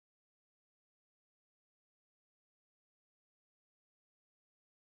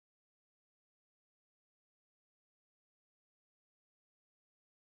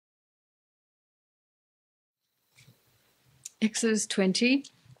Exodus 20.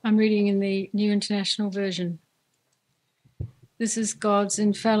 I'm reading in the New International Version. This is God's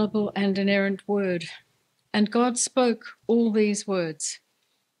infallible and inerrant word. And God spoke all these words.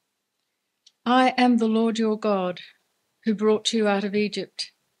 I am the Lord your God, who brought you out of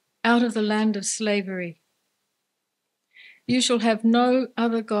Egypt, out of the land of slavery. You shall have no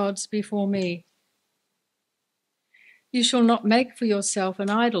other gods before me. You shall not make for yourself an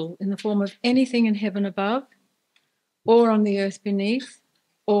idol in the form of anything in heaven above, or on the earth beneath,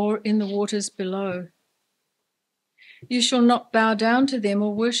 or in the waters below. You shall not bow down to them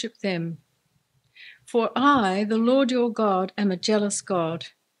or worship them. For I, the Lord your God, am a jealous God,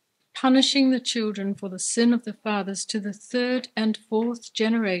 punishing the children for the sin of the fathers to the third and fourth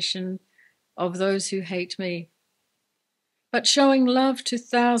generation of those who hate me, but showing love to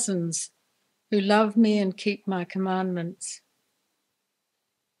thousands who love me and keep my commandments.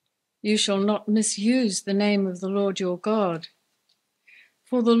 You shall not misuse the name of the Lord your God,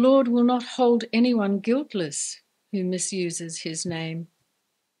 for the Lord will not hold anyone guiltless who misuses his name.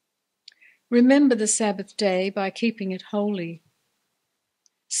 Remember the Sabbath day by keeping it holy.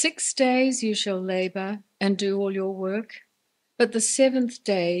 6 days you shall labor and do all your work, but the seventh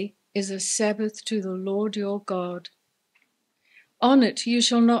day is a Sabbath to the Lord your God. On it you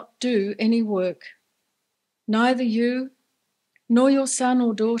shall not do any work, neither you, nor your son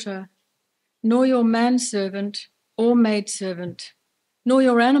or daughter, nor your manservant or maidservant, nor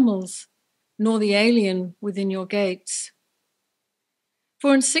your animals, nor the alien within your gates.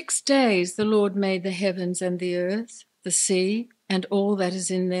 For in 6 days the Lord made the heavens and the earth, the sea, and all that is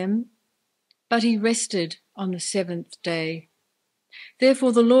in them, but he rested on the seventh day.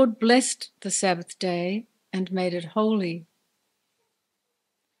 Therefore the Lord blessed the Sabbath day and made it holy.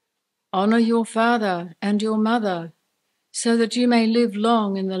 Honor your father and your mother, so that you may live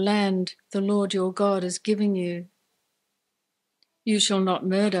long in the land the Lord your God is giving you. You shall not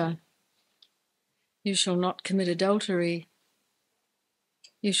murder. You shall not commit adultery.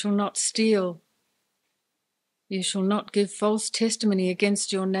 You shall not steal. You shall not give false testimony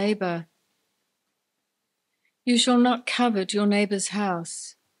against your neighbor. You shall not covet your neighbor's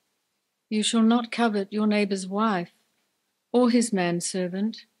house. You shall not covet your neighbor's wife, or his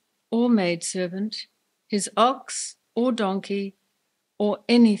manservant, or maidservant, his ox or donkey, or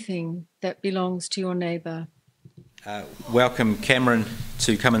anything that belongs to your neighbour. Welcome Cameron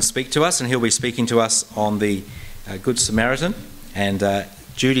to come and speak to us, and he'll be speaking to us on the Good Samaritan. And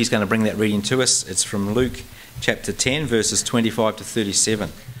Judy's going to bring that reading to us. It's from Luke chapter 10, verses 25 to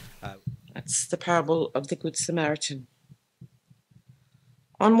 37. That's the parable of the Good Samaritan.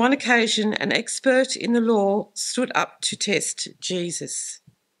 On one occasion, an expert in the law stood up to test Jesus.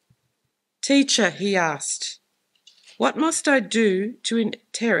 "Teacher," he asked, "what must I do to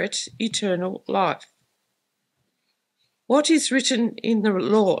inherit eternal life?" "What is written in the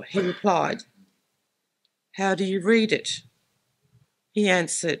law?" he replied. "How do you read it?" He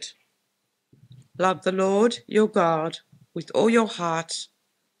answered, "Love the Lord your God with all your heart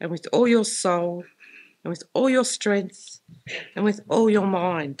and with all your soul and with all your strength and with all your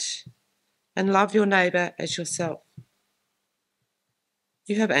mind, and love your neighbour as yourself."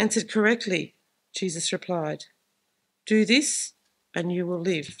 "You have answered correctly," Jesus replied. "Do this and you will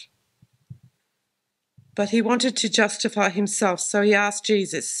live." But he wanted to justify himself, so he asked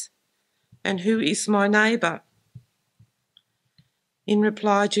Jesus, "And who is my neighbour?" In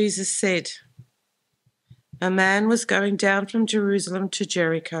reply, Jesus said, "A man was going down from Jerusalem to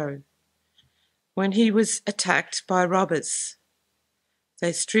Jericho when he was attacked by robbers.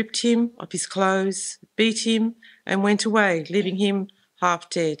 They stripped him of his clothes, beat him, and went away, leaving him half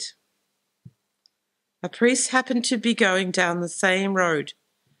dead. A priest happened to be going down the same road,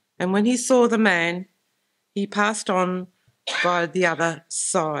 and when he saw the man, he passed on by the other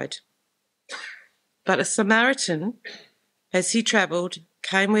side. But a Samaritan, as he travelled,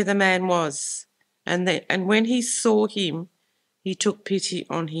 came where the man was, and when he saw him, he took pity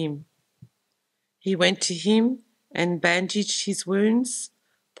on him. He went to him and bandaged his wounds,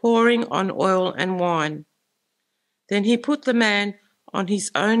 pouring on oil and wine. Then he put the man on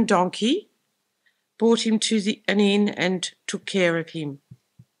his own donkey, brought him to an inn and took care of him.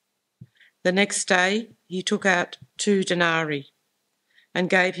 The next day he took out 2 denarii and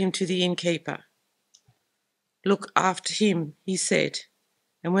gave him to the innkeeper. "Look after him," he said,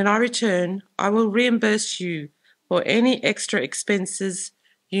 "and when I return, I will reimburse you for any extra expenses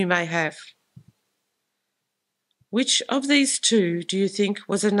you may have." Which of these 2 do you think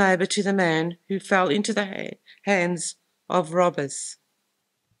was a neighbour to the man who fell into the hands of robbers?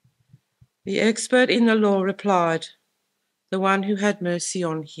 The expert in the law replied, "The one who had mercy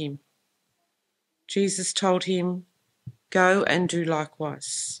on him." Jesus told him, Go and do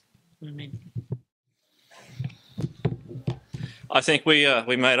likewise. Amen. I think we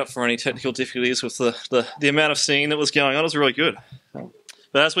made up for any technical difficulties with the amount of singing that was going on. It was really good.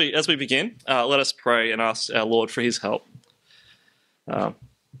 But as we begin, let us pray and ask our Lord for his help.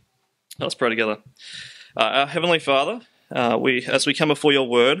 Let's pray together. Our Heavenly Father, as we come before your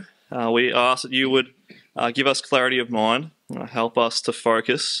word, we ask that you would give us clarity of mind, help us to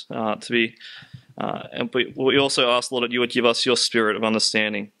focus, and we also ask, Lord, that you would give us your spirit of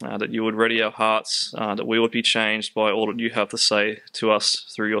understanding, that you would ready our hearts, that we would be changed by all that you have to say to us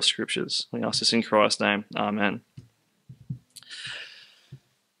through your scriptures. We ask this in Christ's name. Amen.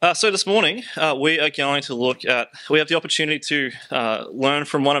 So this morning, we are going to we have the opportunity to learn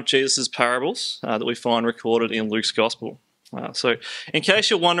from one of Jesus' parables that we find recorded in Luke's Gospel. So in case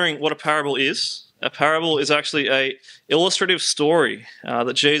you're wondering what a parable is actually an illustrative story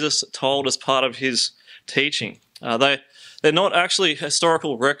that Jesus told as part of his teaching. They're not actually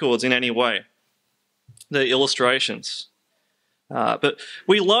historical records in any way. They're illustrations. But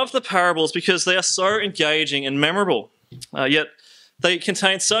we love the parables because they are so engaging and memorable, yet they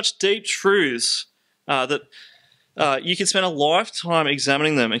contain such deep truths that you can spend a lifetime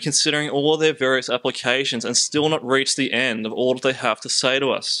examining them and considering all their various applications and still not reach the end of all that they have to say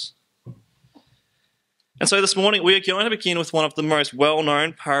to us. And so this morning we are going to begin with one of the most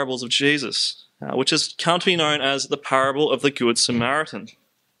well-known parables of Jesus, which has come to be known as the parable of the Good Samaritan.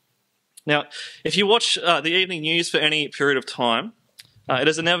 Now, if you watch the evening news for any period of time, it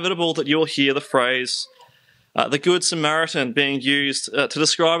is inevitable that you will hear the phrase the Good Samaritan being used to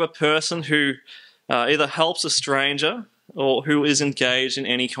describe a person who either helps a stranger or who is engaged in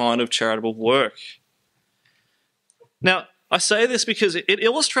any kind of charitable work. Now, I say this because it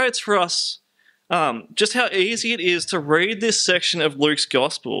illustrates for us just how easy it is to read this section of Luke's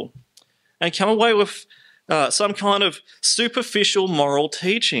Gospel and come away with some kind of superficial moral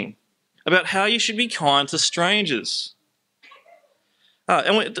teaching about how you should be kind to strangers.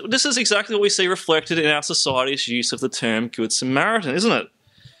 This is exactly what we see reflected in our society's use of the term Good Samaritan, isn't it?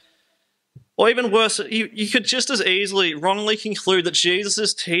 Or even worse, you could just as easily wrongly conclude that Jesus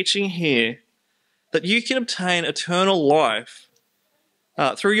is teaching here that you can obtain eternal life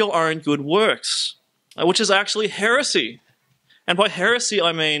through your own good works, which is actually heresy. And by heresy,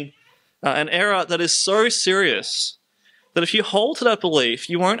 I mean an error that is so serious that if you hold to that belief,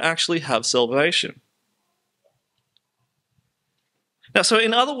 you won't actually have salvation. Now, so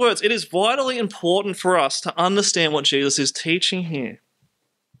in other words, it is vitally important for us to understand what Jesus is teaching here.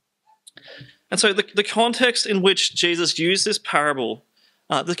 And so the context in which Jesus used this parable,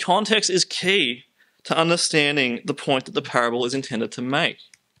 the context is key to understanding the point that the parable is intended to make.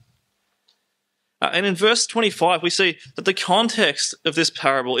 And in verse 25, we see that the context of this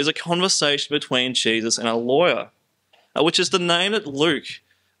parable is a conversation between Jesus and a lawyer, which is the name that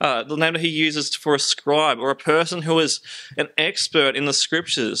the name that he uses for a scribe or a person who is an expert in the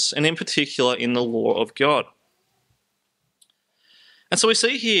scriptures and in particular in the law of God. And so we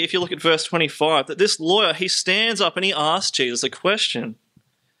see here, if you look at verse 25, that this lawyer, he stands up and he asks Jesus a question,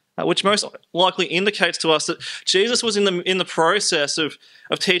 which most likely indicates to us that Jesus was in the process of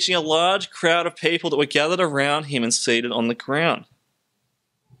teaching a large crowd of people that were gathered around him and seated on the ground.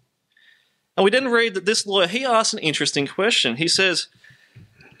 And we then read that this lawyer, he asks an interesting question. He says,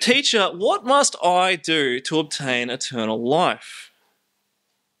 "Teacher, what must I do to obtain eternal life?"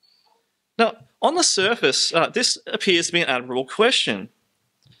 Now, on the surface, this appears to be an admirable question.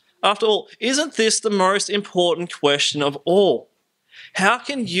 After all, isn't this the most important question of all? How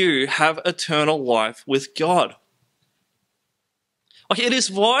can you have eternal life with God? It is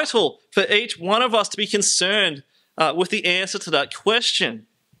vital for each one of us to be concerned with the answer to that question.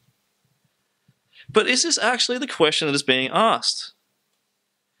 But is this actually the question that is being asked?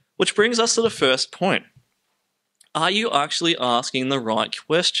 Which brings us to the first point. Are you actually asking the right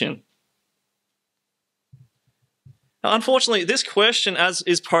question? Now, unfortunately, this question, as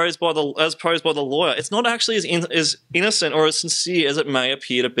posed by the lawyer, it's not actually as innocent or as sincere as it may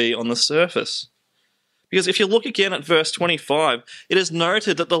appear to be on the surface. Because if you look again at verse 25, it is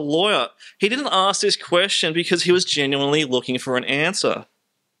noted that the lawyer, he didn't ask this question because he was genuinely looking for an answer.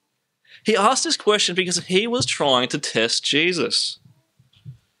 He asked this question because he was trying to test Jesus.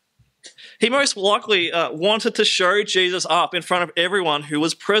 He most likely wanted to show Jesus up in front of everyone who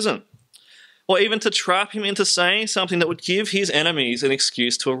was present, or even to trap him into saying something that would give his enemies an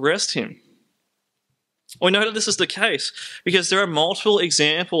excuse to arrest him. We know that this is the case because there are multiple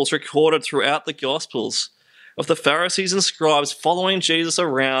examples recorded throughout the Gospels of the Pharisees and scribes following Jesus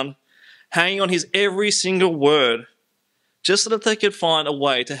around, hanging on his every single word, just so that they could find a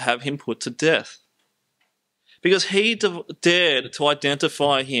way to have him put to death. because he dared to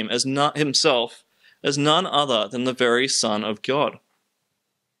identify himself as none other than the very Son of God.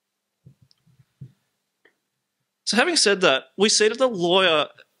 So having said that, we see that the lawyer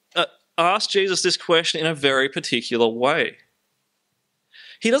asked Jesus this question in a very particular way.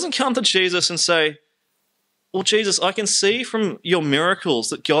 He doesn't come to Jesus and say, well, Jesus, I can see from your miracles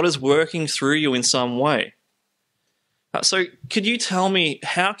that God is working through you in some way. So could you tell me,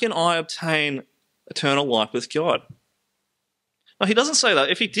 how can I obtain eternal life with God? No, he doesn't say that.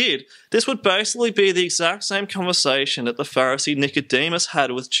 If he did, this would basically be the exact same conversation that the Pharisee Nicodemus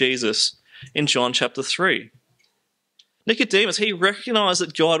had with Jesus in John chapter 3. Nicodemus, he recognized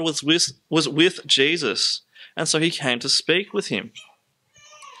that God was with Jesus, and so he came to speak with him.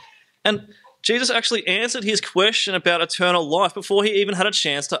 And Jesus actually answered his question about eternal life before he even had a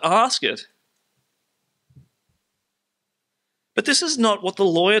chance to ask it. But this is not what the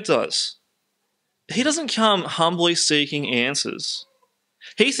lawyer does. He doesn't come humbly seeking answers.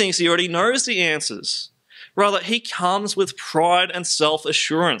 He thinks he already knows the answers. Rather, he comes with pride and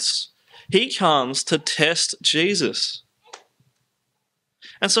self-assurance. He comes to test Jesus.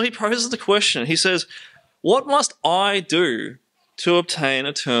 And so he poses the question. He says, what must I do to obtain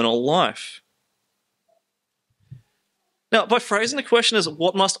eternal life? Now, by phrasing the question as,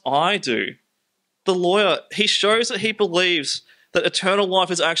 what must I do? The lawyer, he shows that he believes that eternal life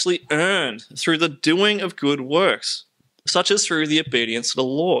is actually earned through the doing of good works, such as through the obedience to the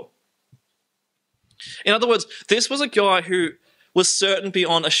law. In other words, this was a guy who was certain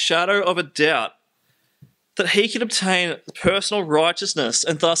beyond a shadow of a doubt that he could obtain personal righteousness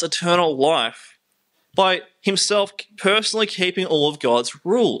and thus eternal life by himself personally keeping all of God's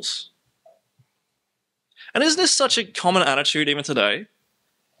rules. And isn't this such a common attitude even today?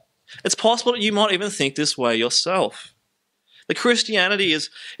 It's possible that you might even think this way yourself. The Christianity is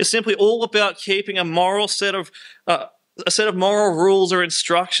simply all about keeping a set of moral rules or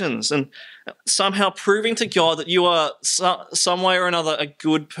instructions and somehow proving to God that you are some way or another a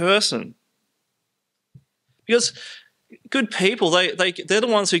good person. Because good people, they're the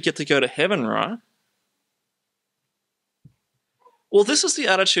ones who get to go to heaven, right? Well, this is the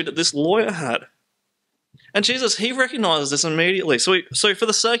attitude that this lawyer had. And Jesus, he recognizes this immediately. So for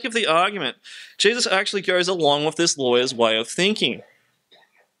the sake of the argument, Jesus actually goes along with this lawyer's way of thinking.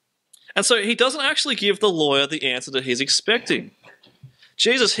 And so he doesn't actually give the lawyer the answer that he's expecting.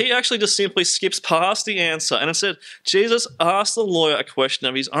 Jesus, he actually just simply skips past the answer, and instead, Jesus asks the lawyer a question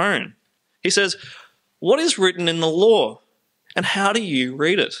of his own. He says, what is written in the law, and how do you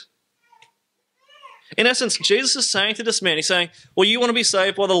read it? In essence, Jesus is saying to this man, he's saying, well, you want to be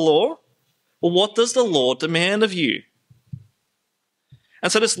saved by the law? Well, what does the law demand of you?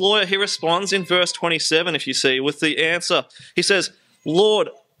 And so this lawyer, he responds in verse 27, if you see, with the answer. He says, love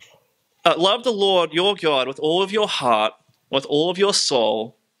the Lord your God with all of your heart, with all of your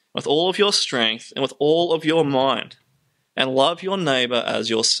soul, with all of your strength, and with all of your mind, and love your neighbor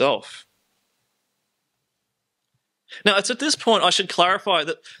as yourself. Now, it's at this point I should clarify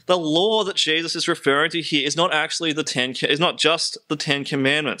that the law that Jesus is referring to here is not actually just the Ten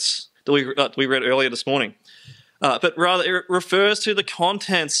Commandments that we read earlier this morning, but rather it refers to the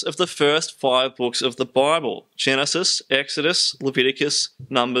contents of the first 5 books of the Bible: Genesis, Exodus, Leviticus,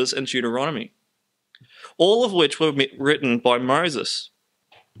 Numbers, and Deuteronomy, all of which were written by Moses.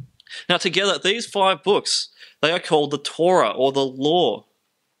 Now, together, these 5 books, they are called the Torah, or the law.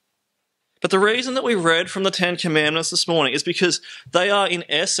 But the reason that we read from the 10 Commandments this morning is because they are, in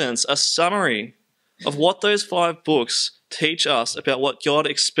essence, a summary of what those 5 books teach us about what God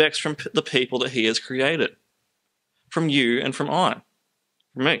expects from the people that he has created. From you and from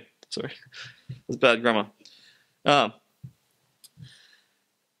me. Sorry, that's bad grammar. And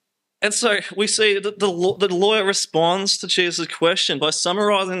so we see that the lawyer responds to Jesus' question by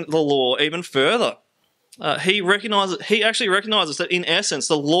summarizing the law even further. He actually recognizes that, in essence,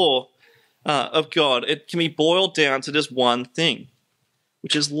 the law of God, it can be boiled down to just one thing,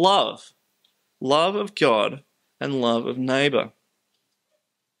 which is love. Love of God and love of neighbor.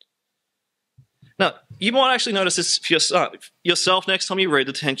 Now, you might actually notice this for yourself next time you read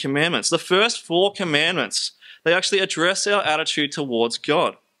the 10 Commandments. The first 4 commandments, they actually address our attitude towards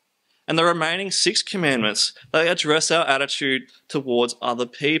God. And the remaining 6 commandments, they address our attitude towards other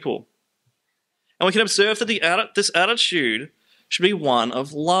people. And we can observe that this attitude should be one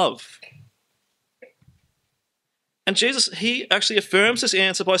of love. And Jesus, he actually affirms this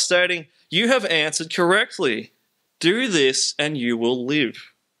answer by stating, you have answered correctly. Do this and you will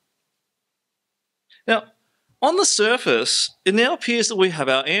live. Now, on the surface, it now appears that we have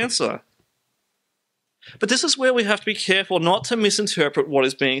our answer. But this is where we have to be careful not to misinterpret what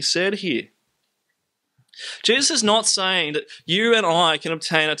is being said here. Jesus is not saying that you and I can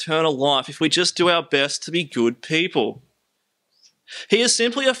obtain eternal life if we just do our best to be good people. He is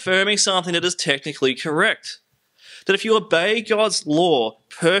simply affirming something that is technically correct. That if you obey God's law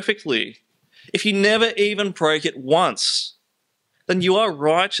perfectly, if you never even break it once, then you are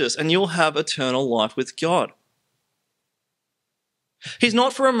righteous and you'll have eternal life with God. He's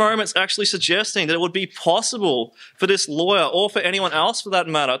not for a moment actually suggesting that it would be possible for this lawyer, or for anyone else for that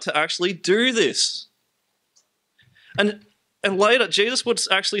matter, to actually do this. And later, Jesus would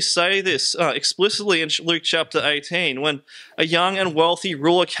actually say this explicitly in Luke chapter 18, when a young and wealthy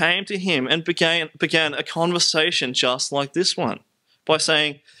ruler came to him and began a conversation just like this one, by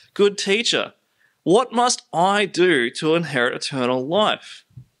saying, "Good teacher, what must I do to inherit eternal life?"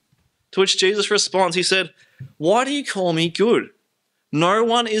 To which Jesus responds, he said, "Why do you call me good? No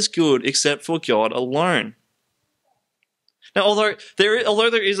one is good except for God alone." Now, although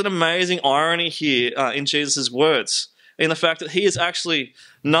there is an amazing irony here in Jesus' words, in the fact that he is actually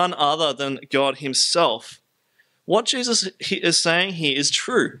none other than God himself, what Jesus is saying here is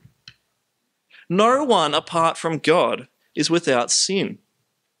true. No one apart from God is without sin.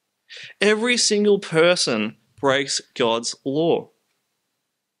 Every single person breaks God's law.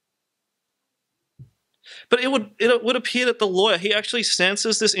 But it would appear that the lawyer, he actually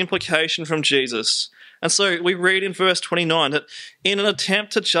senses this implication from Jesus. And so we read in verse 29 that in an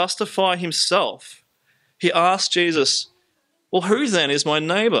attempt to justify himself, he asked Jesus, "Well, who then is my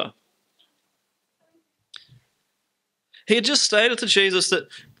neighbor?" He had just stated to Jesus that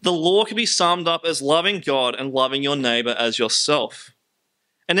the law could be summed up as loving God and loving your neighbor as yourself.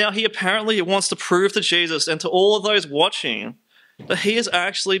 And now he apparently wants to prove to Jesus and to all of those watching that he has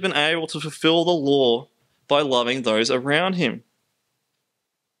actually been able to fulfill the law by loving those around him.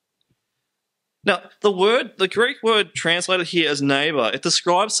 Now, the Greek word translated here as neighbor, it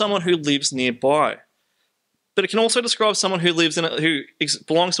describes someone who lives nearby. But it can also describe someone who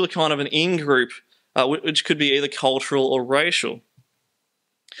belongs to a kind of an in-group, which could be either cultural or racial.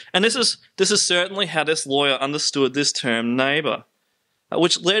 And this is certainly how this lawyer understood this term neighbor,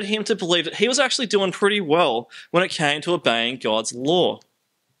 which led him to believe that he was actually doing pretty well when it came to obeying God's law.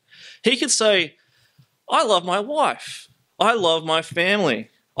 He could say, "I love my wife. I love my family.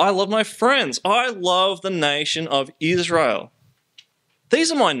 I love my friends. I love the nation of Israel.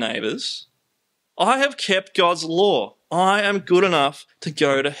 These are my neighbors. I have kept God's law. I am good enough to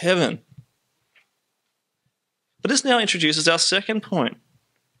go to heaven." But this now introduces our second point.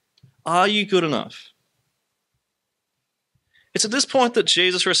 Are you good enough? It's at this point that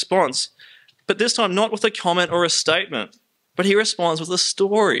Jesus responds, but this time not with a comment or a statement, but he responds with a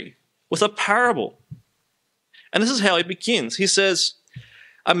story, with a parable. And this is how he begins. He says,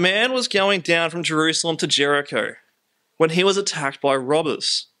 "A man was going down from Jerusalem to Jericho when he was attacked by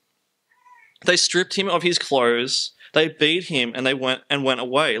robbers. They stripped him of his clothes, they beat him, and they went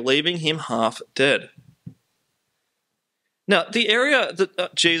away, leaving him half dead." Now, the area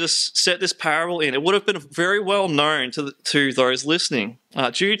that Jesus set this parable in, it would have been very well known to those listening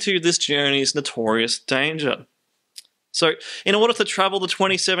due to this journey's notorious danger. So, in order to travel the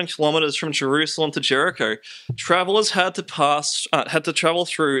 27 kilometers from Jerusalem to Jericho, travelers had to travel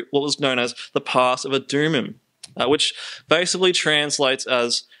through what was known as the Pass of Adumim, which basically translates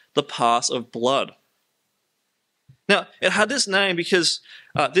as the Pass of Blood. Now, it had this name because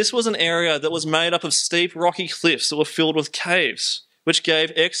this was an area that was made up of steep rocky cliffs that were filled with caves, which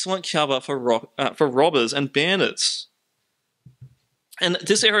gave excellent cover for robbers and bandits. And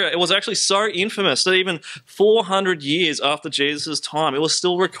this area, it was actually so infamous that even 400 years after Jesus' time, it was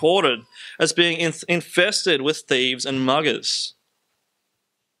still recorded as being infested with thieves and muggers.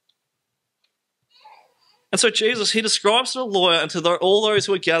 And so Jesus, he describes to the lawyer and to all those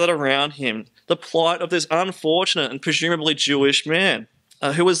who are gathered around him the plight of this unfortunate and presumably Jewish man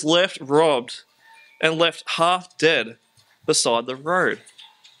who was left robbed and left half dead beside the road.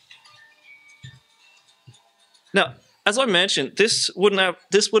 Now, as I mentioned, this wouldn't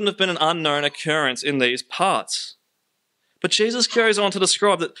have been an unknown occurrence in these parts. But Jesus goes on to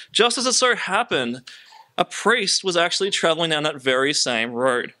describe that just as it so happened, a priest was actually traveling down that very same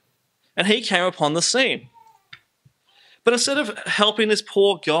road, and he came upon the scene. But instead of helping this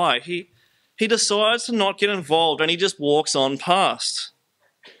poor guy, he decides to not get involved and he just walks on past.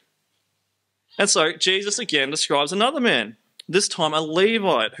 And so Jesus again describes another man, this time a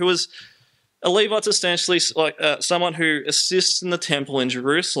Levite, a Levite's essentially like someone who assists in the temple in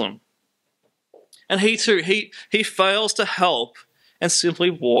Jerusalem. And he too, he fails to help and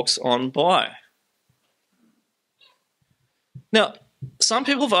simply walks on by. Now, some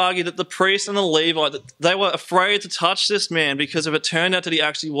people have argued that the priest and the Levite, that they were afraid to touch this man because if it turned out that he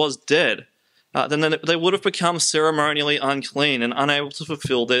actually was dead, then they would have become ceremonially unclean and unable to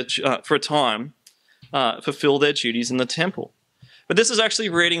fulfill their duties in the temple. But this is actually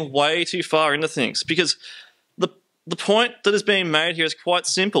reading way too far into things, because the point that is being made here is quite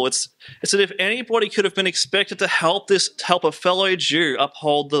simple. It's that if anybody could have been expected to help a fellow Jew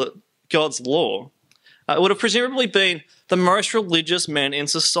uphold God's law, it would have presumably been the most religious men in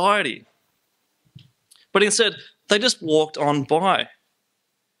society. But instead, they just walked on by.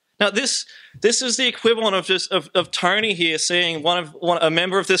 Now, this is the equivalent of Tony here seeing a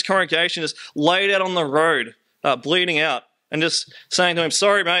member of this congregation just laid out on the road, bleeding out, and just saying to him,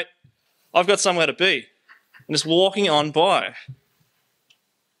 "Sorry, mate, I've got somewhere to be," and just walking on by.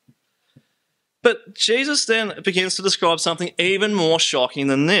 But Jesus then begins to describe something even more shocking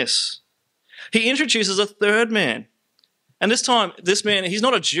than this. He introduces a third man. And this time, this man, he's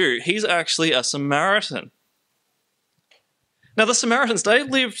not a Jew, he's actually a Samaritan. Now, the Samaritans, they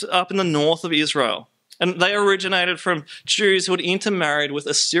lived up in the north of Israel, and they originated from Jews who had intermarried with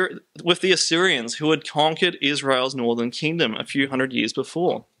the Assyrians, who had conquered Israel's northern kingdom a few hundred years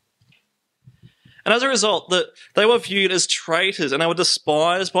before. And as a result, they were viewed as traitors, and they were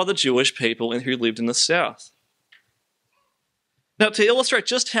despised by the Jewish people who lived in the south. Now, to illustrate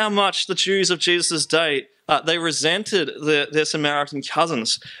just how much the Jews of Jesus' day, they resented their Samaritan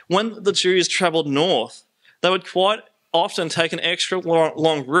cousins, when the Jews travelled north, they would quite often take an extra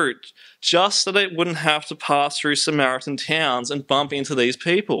long route just so they wouldn't have to pass through Samaritan towns and bump into these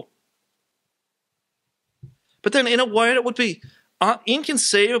people. But then in a way that would be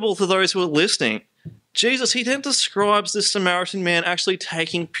inconceivable to those who are listening, Jesus, he then describes this Samaritan man actually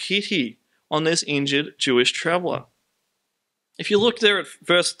taking pity on this injured Jewish traveller. If you look there at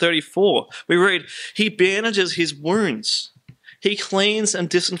verse 34, we read, "He bandages his wounds. He cleans and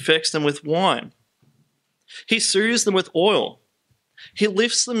disinfects them with wine. He soothes them with oil. He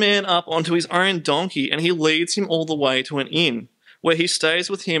lifts the man up onto his own donkey, and he leads him all the way to an inn, where he stays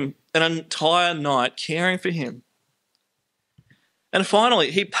with him an entire night, caring for him. And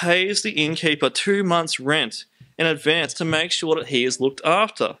finally, he pays the innkeeper 2 months' rent in advance to make sure that he is looked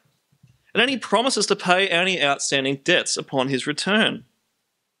after. And then he promises to pay any outstanding debts upon his return."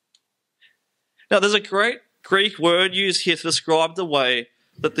 Now, there's a great Greek word used here to describe the way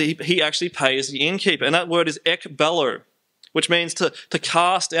that he actually pays the innkeeper, and that word is ekbalo, which means to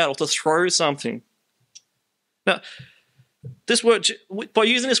cast out or to throw something. Now, this word, by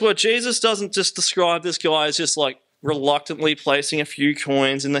using this word, Jesus doesn't just describe this guy as just like reluctantly placing a few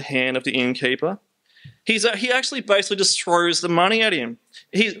coins in the hand of the innkeeper. He actually basically just throws the money at him.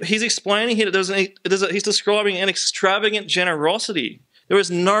 He's explaining here that he's describing an extravagant generosity. There is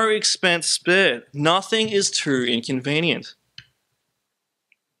no expense spared. Nothing is too inconvenient.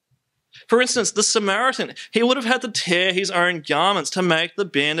 For instance, the Samaritan, he would have had to tear his own garments to make the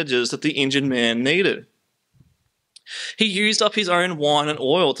bandages that the injured man needed. He used up his own wine and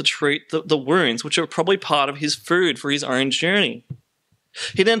oil to treat the wounds, which are probably part of his food for his own journey.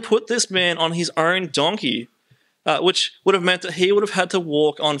 He then put this man on his own donkey, which would have meant that he would have had to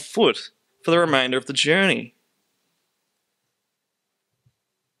walk on foot for the remainder of the journey.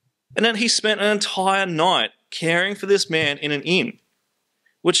 And then he spent an entire night caring for this man in an inn,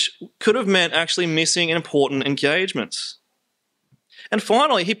 which could have meant actually missing important engagements. And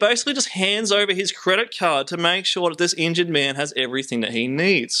finally, he basically just hands over his credit card to make sure that this injured man has everything that he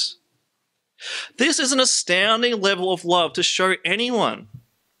needs. This is an astounding level of love to show anyone.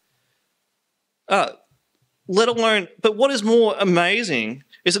 But what is more amazing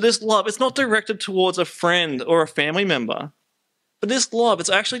is that this love, it's not directed towards a friend or a family member, but this love, it's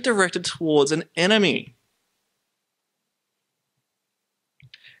actually directed towards an enemy.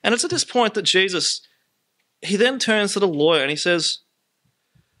 And it's at this point that Jesus, he then turns to the lawyer and he says,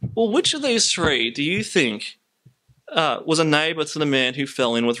 "Well, which of these three do you think was a neighbour to the man who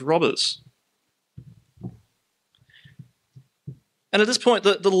fell in with robbers?" And at this point,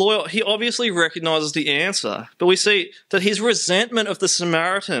 the lawyer, he obviously recognises the answer, but we see that his resentment of the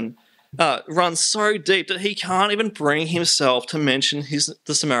Samaritan runs so deep that he can't even bring himself to mention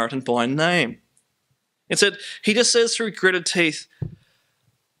the Samaritan by name. Instead, he just says through gritted teeth,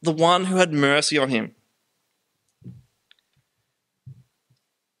 "The one who had mercy on him."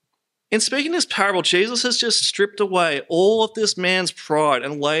 In speaking this parable, Jesus has just stripped away all of this man's pride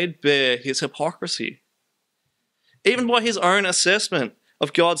and laid bare his hypocrisy. Even by his own assessment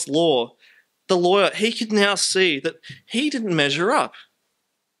of God's law, the lawyer, he could now see that he didn't measure up.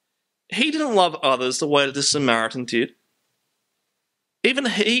 He didn't love others the way that this Samaritan did. Even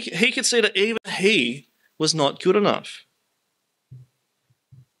he could see that even he was not good enough.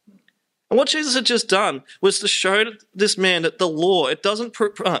 And what Jesus had just done was to show this man that the law, it doesn't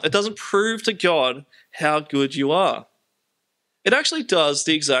prove to God how good you are. It actually does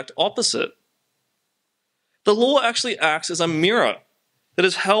the exact opposite. The law actually acts as a mirror that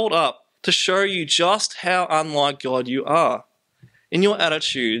is held up to show you just how unlike God you are in your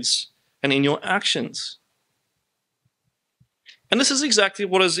attitudes and in your actions. And this is exactly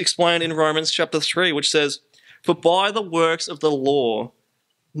what is explained in Romans chapter 3, which says, "For by the works of the law,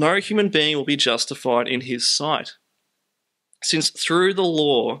 no human being will be justified in his sight, since through the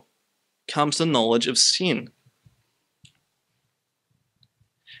law comes the knowledge of sin."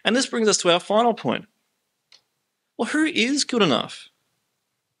 And this brings us to our final point. Well, who is good enough?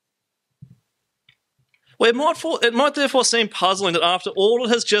 Well, it might therefore seem puzzling that after all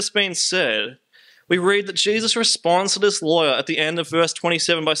that has just been said, we read that Jesus responds to this lawyer at the end of verse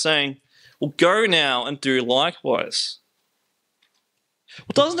 27 by saying, "Well, go now and do likewise."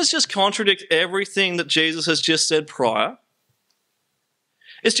 Well, doesn't this just contradict everything that Jesus has just said prior?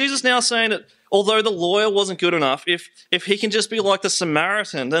 Is Jesus now saying that although the lawyer wasn't good enough, if he can just be like the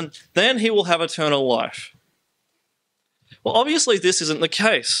Samaritan, then he will have eternal life? Well, obviously this isn't the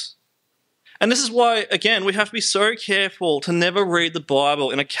case. And this is why, again, we have to be so careful to never read the Bible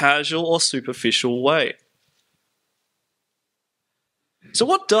in a casual or superficial way. So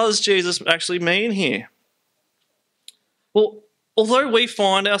what does Jesus actually mean here? Well, although we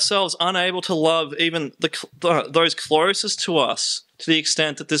find ourselves unable to love even those closest to us to the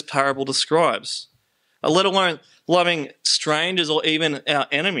extent that this parable describes, let alone loving strangers or even our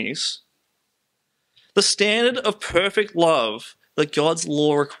enemies, the standard of perfect love that God's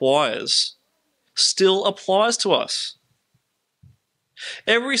law requires still applies to us.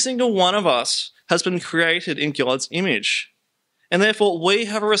 Every single one of us has been created in God's image, and therefore we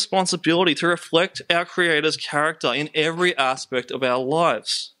have a responsibility to reflect our Creator's character in every aspect of our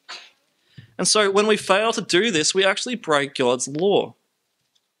lives. And so when we fail to do this, we actually break God's law.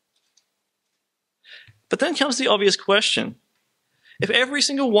 But then comes the obvious question. If every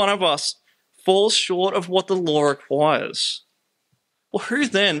single one of us falls short of what the law requires, well, who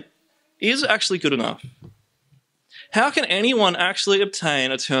then is actually good enough? How can anyone actually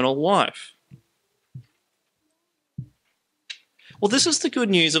obtain eternal life? Well, this is the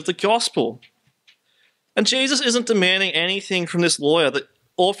good news of the gospel. And Jesus isn't demanding anything from this lawyer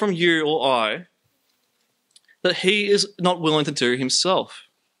or from you or I that he is not willing to do himself.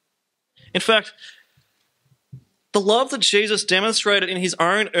 In fact, the love that Jesus demonstrated in his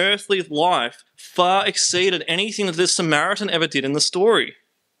own earthly life far exceeded anything that this Samaritan ever did in the story.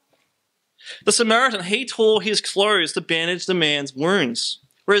 The Samaritan, he tore his clothes to bandage the man's wounds,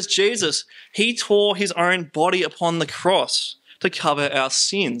 whereas Jesus, he tore his own body upon the cross to cover our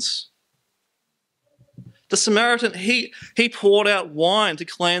sins. The Samaritan, he poured out wine to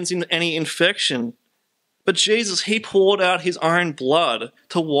cleanse any infection, but Jesus, he poured out his own blood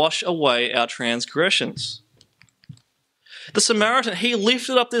to wash away our transgressions. The Samaritan, he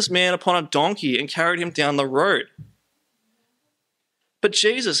lifted up this man upon a donkey and carried him down the road. But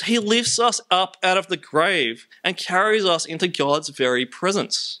Jesus, he lifts us up out of the grave and carries us into God's very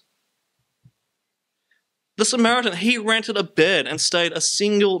presence. The Samaritan, he rented a bed and stayed a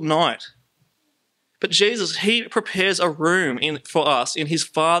single night. But Jesus, he prepares a room for us in his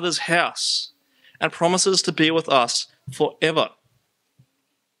Father's house and promises to be with us forever.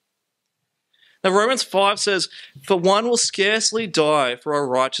 Now, Romans 5 says, "For one will scarcely die for a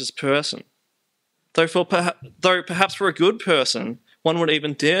righteous person, though perhaps for a good person, one would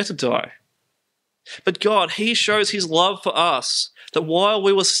even dare to die. But God, he shows his love for us, that while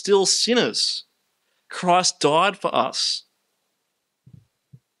we were still sinners, Christ died for us."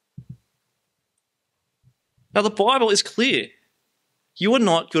 Now, the Bible is clear. You are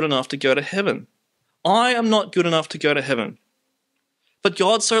not good enough to go to heaven. I am not good enough to go to heaven. But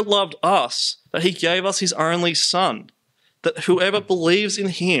God so loved us that he gave us his only Son, that whoever believes in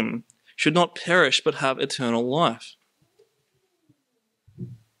him should not perish but have eternal life.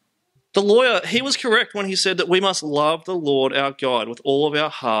 The lawyer, he was correct when he said that we must love the Lord our God with all of our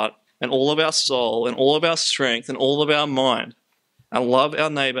heart and all of our soul and all of our strength and all of our mind, and love our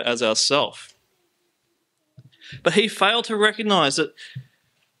neighbour as ourselves. But he failed to recognize that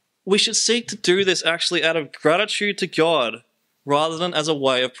we should seek to do this actually out of gratitude to God rather than as a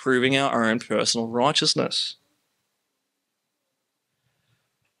way of proving our own personal righteousness.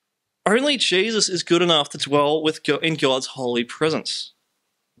 Only Jesus is good enough to dwell in God's holy presence.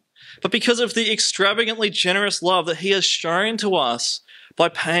 But because of the extravagantly generous love that he has shown to us by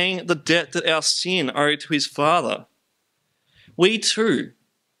paying the debt that our sin owed to his Father, we too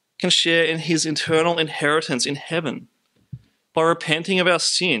can share in his eternal inheritance in heaven by repenting of our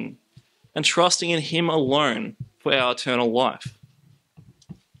sin and trusting in him alone for our eternal life.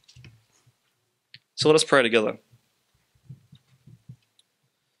 So let us pray together.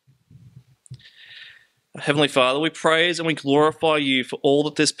 Heavenly Father, we praise and we glorify you for all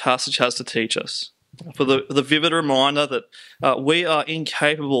that this passage has to teach us, for the vivid reminder that we are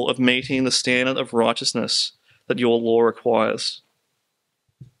incapable of meeting the standard of righteousness that your law requires.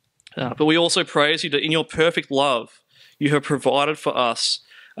 But we also praise you that in your perfect love, you have provided for us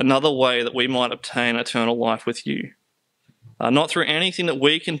another way that we might obtain eternal life with you. Not through anything that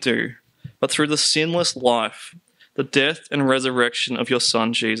we can do, but through the sinless life, the death and resurrection of your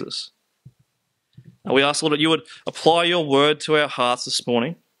Son, Jesus. We ask, Lord, that you would apply your word to our hearts this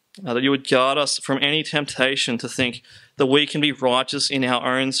morning, that you would guard us from any temptation to think that we can be righteous in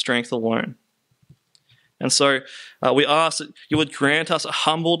our own strength alone. And so we ask that you would grant us a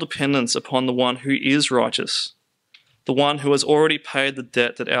humble dependence upon the one who is righteous, the one who has already paid the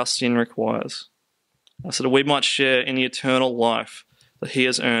debt that our sin requires, so that we might share in the eternal life that he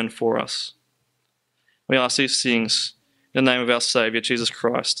has earned for us. We ask these things in the name of our Saviour, Jesus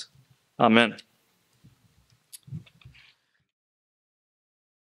Christ. Amen.